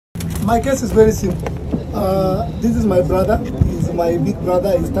My case is very simple. This is my brother. He's my big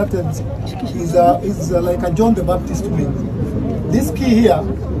brother. He started. He's like a John the Baptist to me. This key here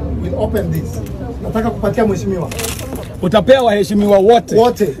will open this. Nataka kupatia mheshimiwa. Utapewa waheshimiwa wote.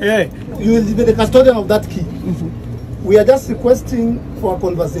 Wote. Yeah. You will be the custodian of that key. We are just requesting for a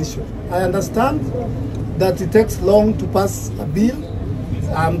conversation. I understand that it takes long to pass a bill.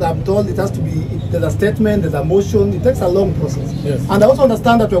 I'm told it has to be, there's a statement, there's a motion, it takes a long process. Yes. And I also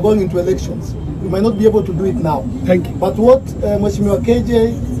understand that we're going into elections. We might not be able to do it now. Thank you. But what Mheshimiwa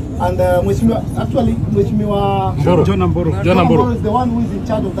KJ and Mheshimiwa John Amboro is the one who is in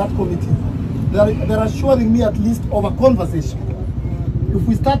charge of that committee. They're assuring me at least of a conversation. If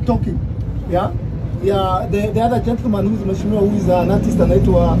we start talking, yeah, the other gentleman who is Mheshimiwa, who is an artist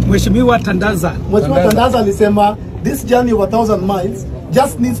anaitwa Mheshimiwa Tandaza. Mheshimiwa Tandaza alisema this journey of 1,000 miles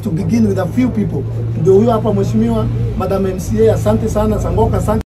just needs to begin with a few people. Ndio huyo hapa Mheshimiwa Madam MCA, asante sana Sangoka, asante.